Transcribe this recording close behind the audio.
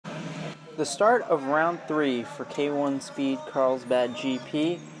The start of round 3 for K1 Speed Carlsbad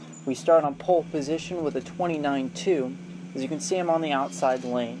GP. We start on pole position with a 29.2. As you can see, I'm on the outside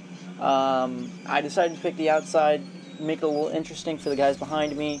lane. I decided to pick the outside, make it a little interesting for the guys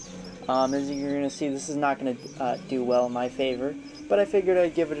behind me. As you're going to see, this is not going to do well in my favor, but I figured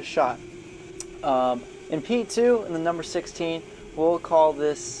I'd give it a shot. In P2, in the number 16, we'll call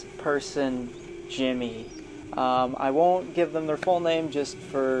this person Jimmy. I won't give them their full name just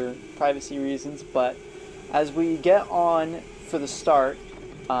for privacy reasons, but as we get on for the start,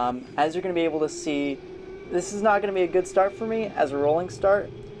 as you're going to be able to see, this is not going to be a good start for me as a rolling start,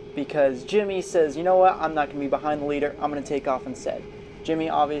 because Jimmy says, you know what, I'm not going to be behind the leader, I'm going to take off instead. Jimmy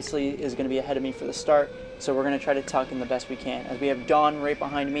obviously is going to be ahead of me for the start, so we're going to try to tuck in the best we can. As we have Don right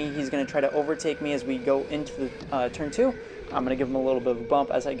behind me, he's going to try to overtake me as we go into the turn 2. I'm going to give him a little bit of a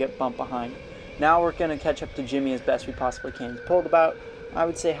bump as I get bumped behind. Now we're going to catch up to Jimmy as best we possibly can. He's pulled about, I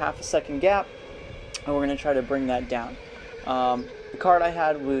would say, half a second gap, and we're going to try to bring that down. The card I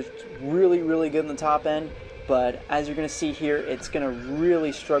had was really, really good in the top end, but as you're going to see here, it's going to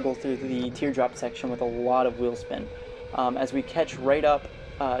really struggle through the teardrop section with a lot of wheel spin. As we catch right up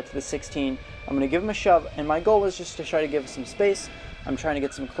to the 16, I'm going to give him a shove, and my goal was just to try to give some space. I'm trying to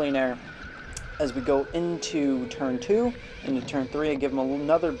get some clean air. As we go into turn 2, into turn 3, I give him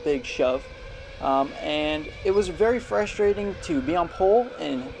another big shove. And it was very frustrating to be on pole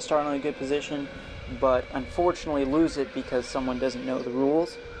and start on a good position, but unfortunately lose it because someone doesn't know the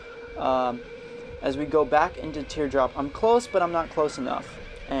rules. As we go back into teardrop, I'm close, but I'm not close enough.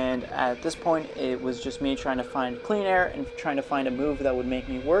 And at this point, it was just me trying to find clean air and trying to find a move that would make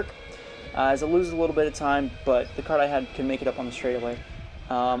me work. As I lose a little bit of time, but the card I had can make it up on the straightaway.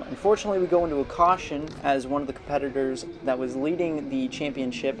 Unfortunately, we go into a caution as one of the competitors that was leading the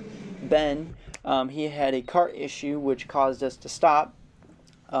championship, Ben, he had a cart issue which caused us to stop.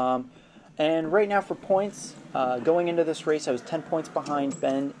 And right now for points, going into this race, I was 10 points behind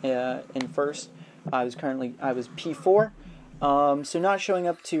Ben in first. I was P4. So not showing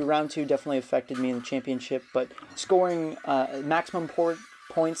up to round 2 definitely affected me in the championship, but scoring maximum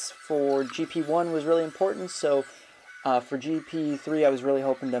points for GP1 was really important. So for GP3, I was really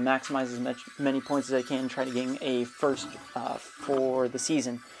hoping to maximize as many points as I can, try to gain a first for the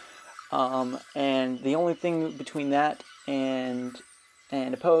season. And the only thing between that and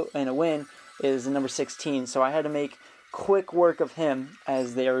a win is the number 16. So I had to make quick work of him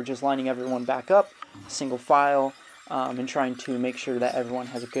as they are just lining everyone back up, single file, and trying to make sure that everyone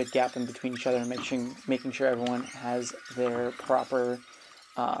has a good gap in between each other and making sure everyone has their proper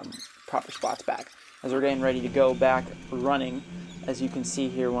spots back. As we're getting ready to go back running, as you can see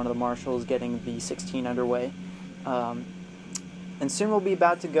here, one of the marshals getting the 16 underway. And soon we'll be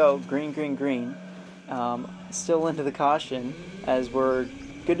about to go green, green, green. Still into the caution as we're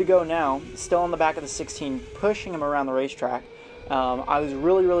good to go now. Still on the back of the 16, pushing him around the racetrack. I was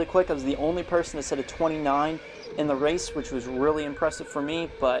really, really quick. I was the only person that set a 29 in the race, which was really impressive for me,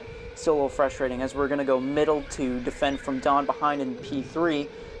 but still a little frustrating as we're going to go middle to defend from Don behind in P3.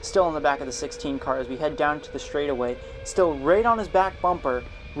 Still on the back of the 16 car as we head down to the straightaway. Still right on his back bumper,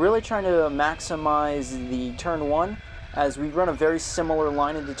 really trying to maximize the turn 1. As we run a very similar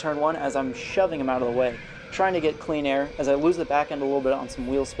line into turn 1 as I'm shoving him out of the way, trying to get clean air as I lose the back end a little bit on some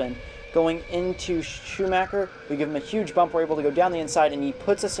wheel spin. Going into Schumacher, we give him a huge bump, we're able to go down the inside, and he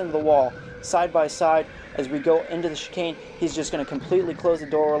puts us into the wall, side by side. As we go into the chicane, he's just going to completely close the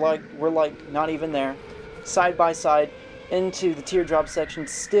door. We're like not even there. Side by side into the teardrop section,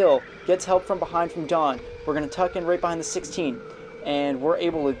 still gets help from behind from Don. We're going to tuck in right behind the 16, and we're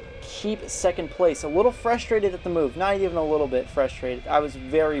able to keep second place. A little frustrated at the move, not even a little bit frustrated. I was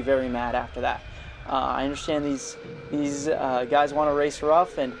very, very mad after that. I understand these guys want to race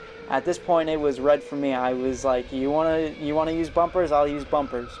rough, and at this point it was red for me. I was like, you want to use bumpers? I'll use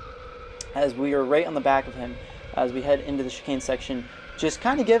bumpers. As we are right on the back of him, as we head into the chicane section, just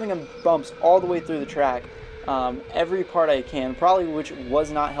kind of giving him bumps all the way through the track. Every part I can, probably which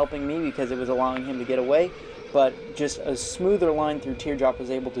was not helping me because it was allowing him to get away. But just a smoother line through teardrop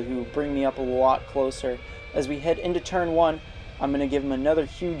was able to bring me up a lot closer. As we head into turn 1, I'm going to give him another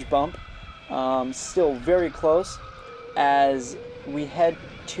huge bump. Still very close. As we head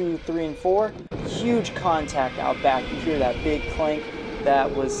to 3 and 4, huge contact out back. You hear that big clank.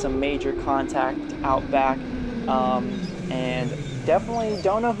 That was some major contact out back. And definitely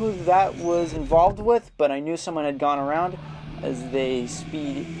don't know who that was involved with, but I knew someone had gone around as they're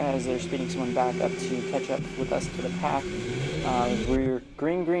speeding someone back up to catch up with us to the pack. We're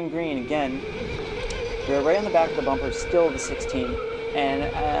green, green, green again. We're right on the back of the bumper, still the 16, and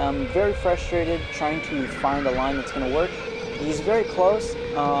I'm very frustrated trying to find a line that's going to work. he's very close.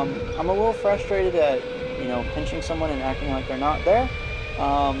 I'm a little frustrated at, pinching someone and acting like they're not there,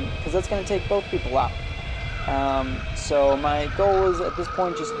 because that's going to take both people out. So my goal is at this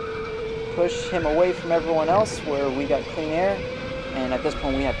point just push him away from everyone else where we got clean air, and at this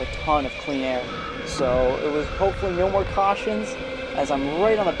point we have a ton of clean air. So it was hopefully no more cautions, as I'm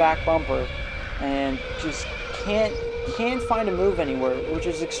right on the back bumper and just can't find a move anywhere, which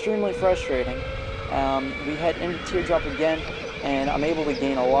is extremely frustrating. We head into teardrop again, and I'm able to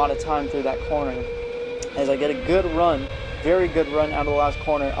gain a lot of time through that corner as I get a good run, very good run out of the last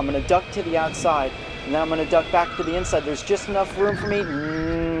corner. I'm going to duck to the outside, and then I'm going to duck back to the inside. There's just enough room for me,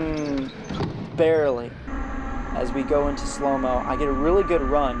 barely. As we go into slow-mo, I get a really good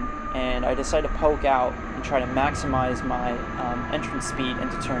run, and I decide to poke out and try to maximize my entrance speed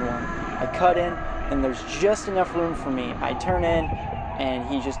into turn 1. I cut in, and there's just enough room for me. I turn in, and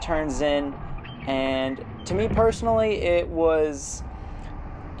he just turns in, and to me personally,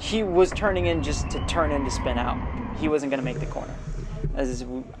 he was turning in just to turn in to spin out. He wasn't going to make the corner. As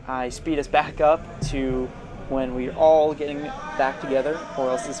I speed us back up to when we're all getting back together, or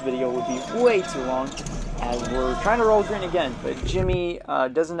else this video would be way too long, as we're trying to roll green again. But Jimmy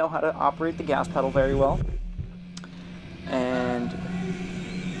doesn't know how to operate the gas pedal very well, and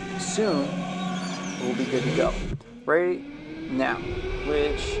soon we'll be good to go. Right now,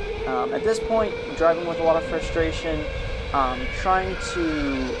 which at this point, I'm driving with a lot of frustration, trying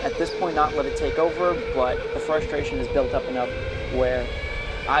to, at this point, not let it take over, but the frustration is built up enough where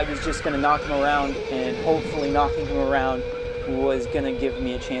I was just going to knock him around, and hopefully knocking him around was going to give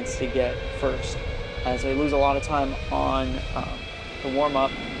me a chance to get first. As I lose a lot of time on the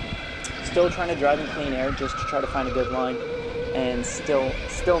warm-up, still trying to drive in clean air just to try to find a good line, and still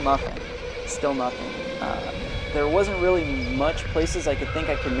nothing. There wasn't really much places I could think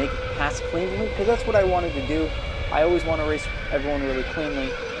I could make it pass cleanly, because that's what I wanted to do. I always want to race everyone really cleanly,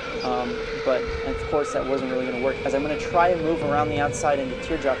 but of course that wasn't really going to work. As I'm going to try and move around the outside into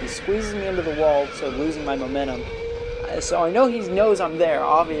teardrop, he squeezes me into the wall, so losing my momentum. So I know he knows I'm there.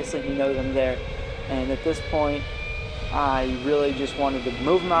 Obviously he knows I'm there, and at this point I really just wanted to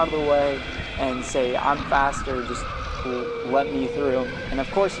move him out of the way and say, I'm faster, just let me through. And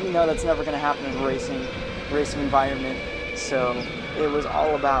of course that's never going to happen in a racing environment, so it was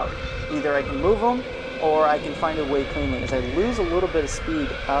all about either I can move him or I can find a way cleanly. As I lose a little bit of speed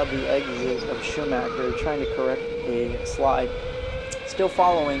out of the exit of Schumacher, trying to correct a slide, still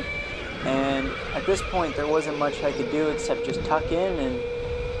following, and at this point there wasn't much I could do except just tuck in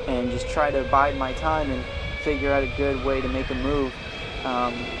and just try to bide my time and figure out a good way to make a move.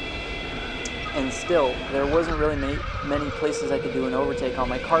 And still, there wasn't really many places I could do an overtake on.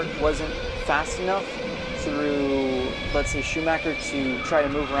 My kart wasn't fast enough through, let's say, Schumacher to try to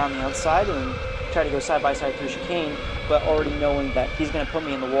move around the outside and try to go side by side through chicane, but already knowing that he's going to put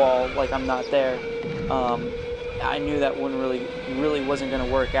me in the wall like I'm not there, I knew that really wasn't going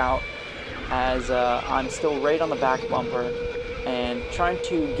to work out, as I'm still right on the back bumper and trying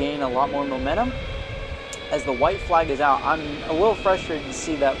to gain a lot more momentum. As the white flag is out, I'm a little frustrated to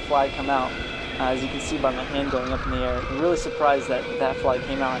see that flag come out. As you can see by my hand going up in the air, I'm really surprised that that flag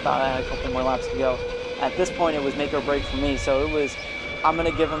came out. I thought I had a couple more laps to go. At this point, it was make or break for me, so it was, I'm going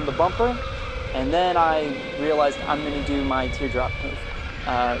to give him the bumper, and then I realized I'm going to do my teardrop move.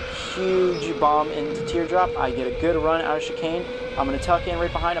 Huge bomb into teardrop. I get a good run out of chicane. I'm going to tuck in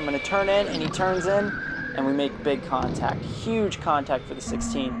right behind. I'm going to turn in, and he turns in, and we make big contact. Huge contact for the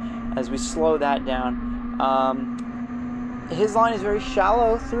 16 as we slow that down. His line is very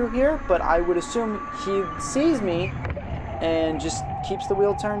shallow through here, but I would assume he sees me and just keeps the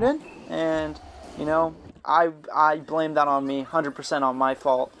wheel turned in. And, I blame that on me, 100% on my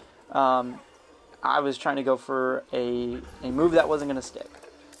fault. I was trying to go for a move that wasn't going to stick.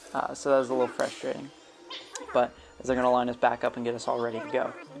 So that was a little frustrating. But as they're going to line us back up and get us all ready to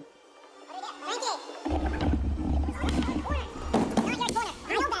go.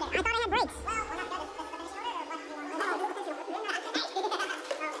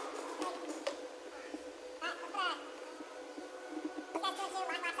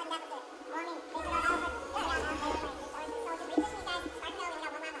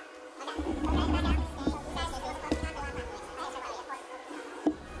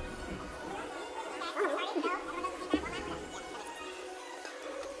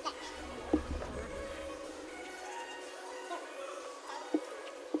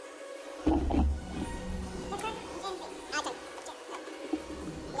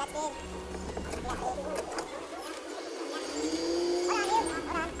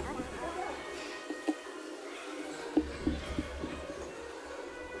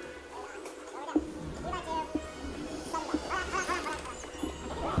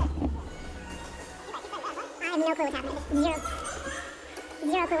 have no clue what's happening.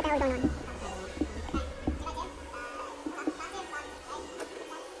 Zero clue what the hell is going on.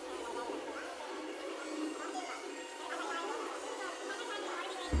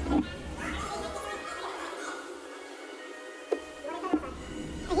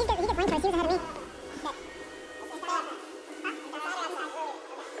 He gets flanked, so he was ahead of me.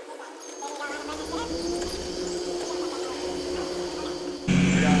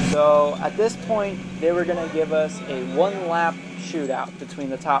 So at this point, they were going to give us a one-lap shootout between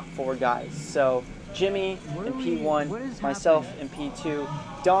the top 4 guys. So Jimmy in P1, myself in P2,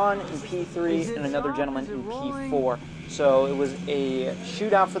 Don in P3, and another gentleman in P4. So it was a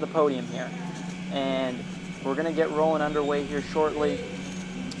shootout for the podium here. And we're going to get rolling underway here shortly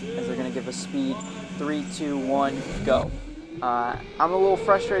as they're going to give us speed. 3, 2, 1, go. I'm a little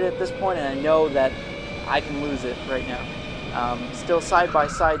frustrated at this point, and I know that I can lose it right now. Still side by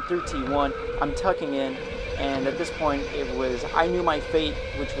side through T1, I'm tucking in, and at this point I knew my fate,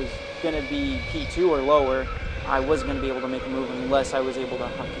 which was going to be P2 or lower. I wasn't going to be able to make a move unless I was able to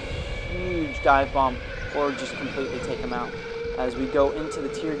huck a huge dive bomb or just completely take him out. As we go into the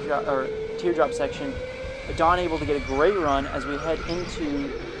teardrop section, Don able to get a great run as we head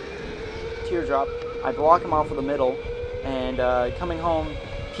into teardrop. I block him off with the middle, and coming home,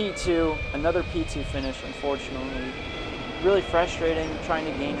 P2, another P2 finish, unfortunately. Really frustrating, trying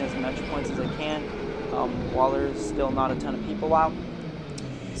to gain as much points as I can while there's still not a ton of people out.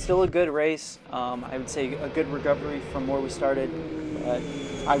 Still a good race. I would say a good recovery from where we started, but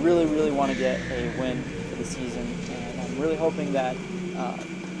I really want to get a win for the season, and I'm really hoping that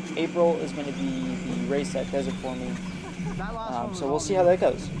April is going to be the race that does it for me. So we'll see how that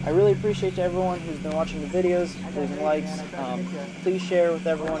goes. I really appreciate everyone who's been watching the videos, leaving likes. Please share with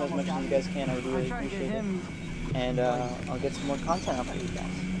everyone as much as you guys can. I would really appreciate it. And I'll get some more content out for you guys.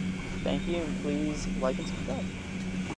 Thank you, and please like and subscribe.